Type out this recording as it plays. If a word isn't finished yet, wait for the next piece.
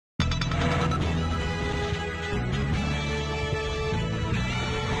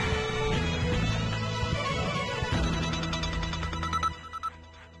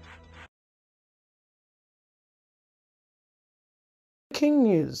Breaking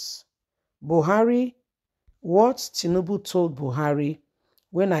news. Buhari, what Tinubu told Buhari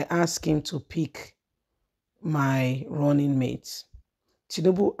when I asked him to pick my running mate.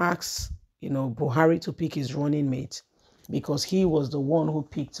 Tinubu asked, Buhari to pick his running mate because he was the one who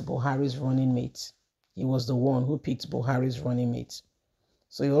picked Buhari's running mate. He was the one who picked Buhari's running mate.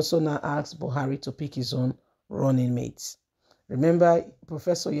 So he also now asked Buhari to pick his own running mate. Remember,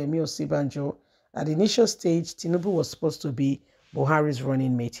 Professor Yemi Osibanjo, at the initial stage, Tinubu was supposed to be Buhari's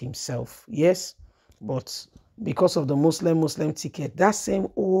running mate himself. Yes, but because of the Muslim ticket, that same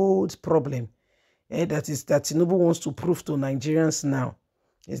old problem that Tinubu wants to prove to Nigerians now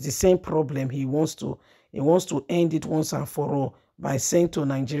is the same problem. He wants to end it once and for all by saying to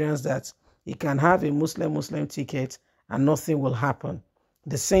Nigerians that he can have a Muslim ticket and nothing will happen.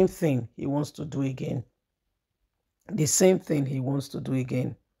 The same thing he wants to do again. The same thing he wants to do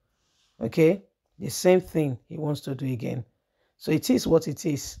again. Okay? The same thing he wants to do again. So it is what it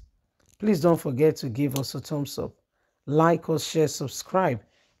is. Please don't forget to give us a thumbs up. Like us, share, subscribe.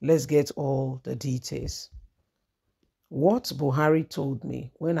 Let's get all the details. What Buhari told me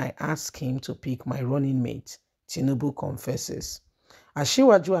when I asked him to pick my running mate, Tinubu confesses.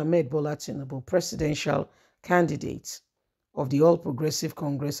 Asiwaju Ahmed Bola Tinubu, presidential candidate of the All Progressive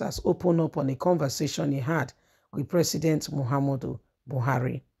Congress, has opened up on a conversation he had with President Muhammadu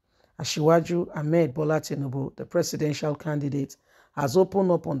Buhari. Asiwaju Ahmed Bola Tinubu, the presidential candidate, has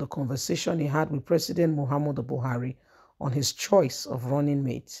opened up on the conversation he had with President Muhammadu Buhari on his choice of running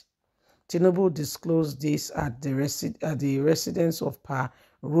mate. Tinubu disclosed this at the residence of Pa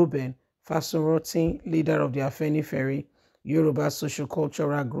Reuben Fasoratin, leader of the Afenifere Yoruba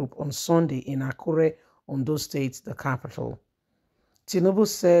Social-Cultural Group, on Sunday in Akure, Ondo State, the capital. Tinubu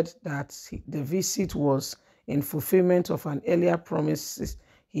said that the visit was in fulfillment of an earlier promise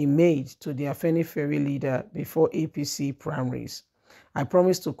he made to the Afenifere leader before APC primaries. I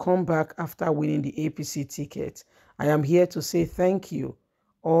promised to come back after winning the APC ticket. I am here to say thank you,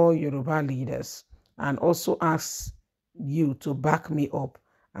 all Yoruba leaders, and also ask you to back me up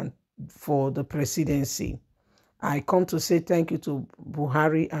and for the presidency. I come to say thank you to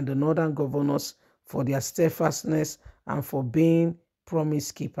Buhari and the northern governors for their steadfastness and for being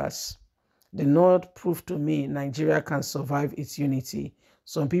promise keepers. The North proved to me Nigeria can survive its unity.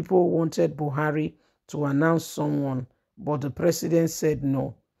 Some people wanted Buhari to announce someone, but the president said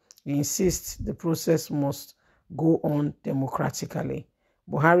no. He insists the process must go on democratically.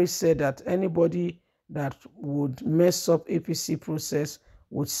 Buhari said that anybody that would mess up APC process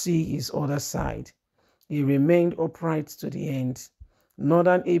would see his other side. He remained upright to the end.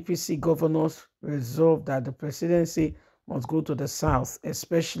 Northern APC governors resolved that the presidency must go to the south,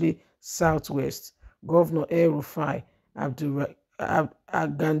 especially southwest. Governor El-Rufai,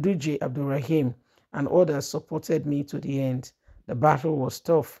 Ganduje Abdulrahim, and others supported me to the end. The battle was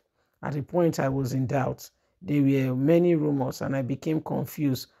tough. At a point, I was in doubt. There were many rumors, and I became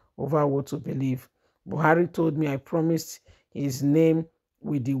confused over what to believe. Buhari told me I promised his name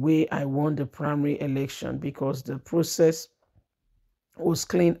with the way I won the primary election because the process was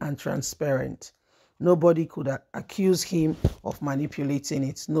clean and transparent. Nobody could accuse him of manipulating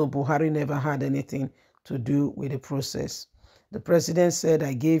it. No, Buhari never had anything to do with the process. The president said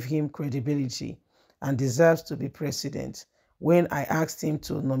I gave him credibility and deserves to be president. When I asked him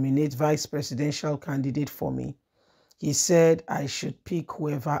to nominate vice presidential candidate for me, he said I should pick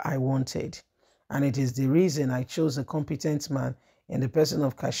whoever I wanted. And it is the reason I chose a competent man in the person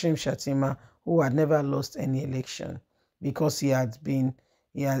of Kashim Shettima, who had never lost any election, because he has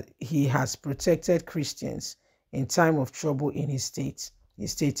protected Christians in time of trouble in his state. He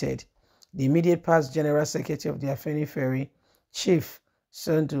stated, the immediate past General Secretary of the Afenifere, Chief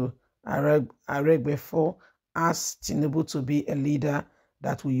Sundu Aregbefo, asked Tinubu to be a leader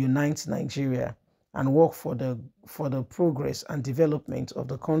that will unite Nigeria and work for the progress and development of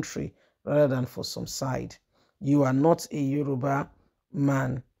the country rather than for some side. You are not a Yoruba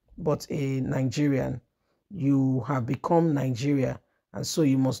man, but a Nigerian. You have become Nigeria, and so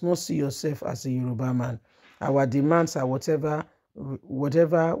you must not see yourself as a Yoruba man. Our demands are whatever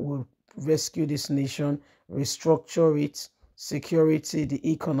will rescue this nation, restructure it, security,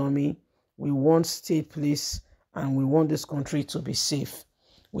 the economy. We want state police, and we want this country to be safe.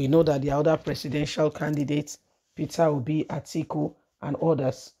 We know that the other presidential candidates, Peter Obi, Atiku, and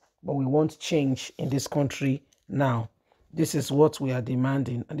others, but we want change in this country now. This is what we are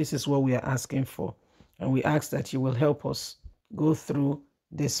demanding, and this is what we are asking for. And we ask that you will help us go through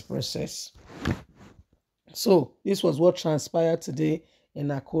this process. So this was what transpired today in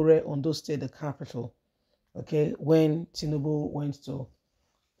Akure, Ondo State, the capital. Okay, when Tinubu went to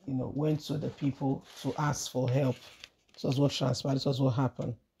the people to ask for help This was what transpired. This was what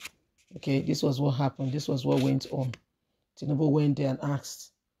happened. Okay, this was what happened. This was what went on. Tinubu went there and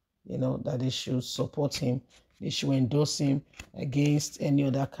asked, that they should support him. They should endorse him against any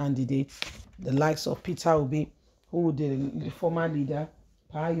other candidate. The likes of Peter Obi, who the former leader,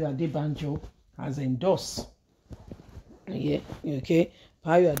 Payo Adebanjo, has endorsed. Yeah, okay.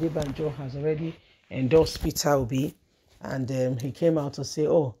 Payo Adebanjo has already endorsed Peter Obi, and he came out to say,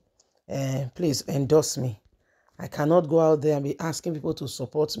 oh, please endorse me. I cannot go out there and be asking people to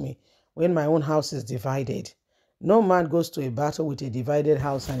support me when my own house is divided. No man goes to a battle with a divided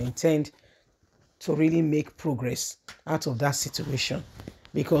house and intend to really make progress out of that situation.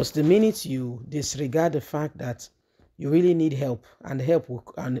 Because the minute you disregard the fact that you really need help, and help will,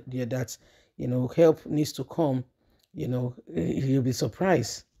 and that help needs to come, you'll be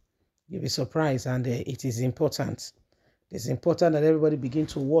surprised. You'll be surprised, and it is important. It's important that everybody begin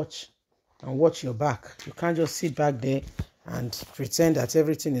to watch and watch your back. You can't just sit back there and pretend that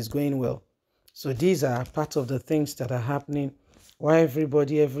everything is going well. So these are part of the things that are happening. Why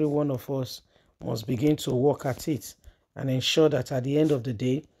everybody, every one of us must begin to work at it and ensure that at the end of the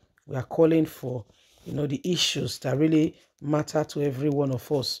day, we are calling for, the issues that really matter to every one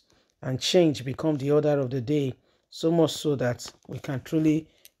of us, and change become the order of the day, so much so that we can truly,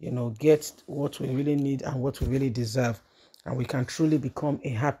 get what we really need and what we really deserve, and we can truly become a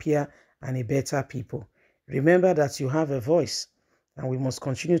happier and a better people. Remember that you have a voice, and we must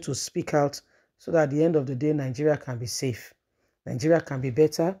continue to speak out so that at the end of the day, Nigeria can be safe. Nigeria can be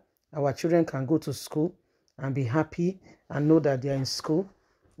better. Our children can go to school and be happy and know that they are in school,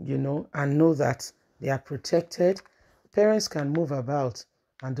 and know that they are protected. Parents can move about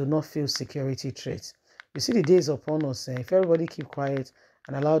and do not feel security threats. You see the days upon us, if everybody keep quiet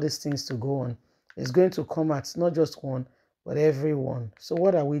and allow these things to go on, it's going to come at not just one, but everyone. So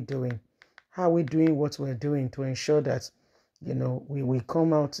what are we doing? How are we doing what we're doing to ensure that, we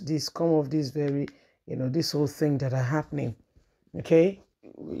come off this very, this whole thing that are happening? Okay?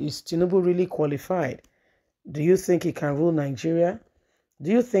 Is Tinubu really qualified? Do you think he can rule Nigeria? Do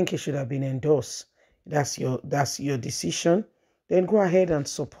you think he should have been endorsed? That's your decision. Then go ahead and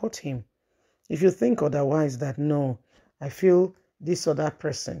support him. If you think otherwise, that no, I feel this other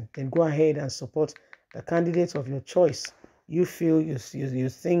person, then go ahead and support the candidate of your choice. You feel you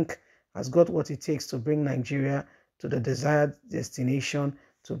think has got what it takes to bring Nigeria to the desired destination,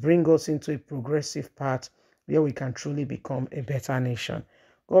 to bring us into a progressive path where we can truly become a better nation.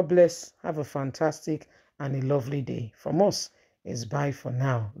 God bless. Have a fantastic and a lovely day. From us, it's bye for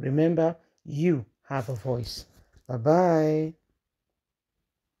now. Remember, you have a voice. Bye-bye.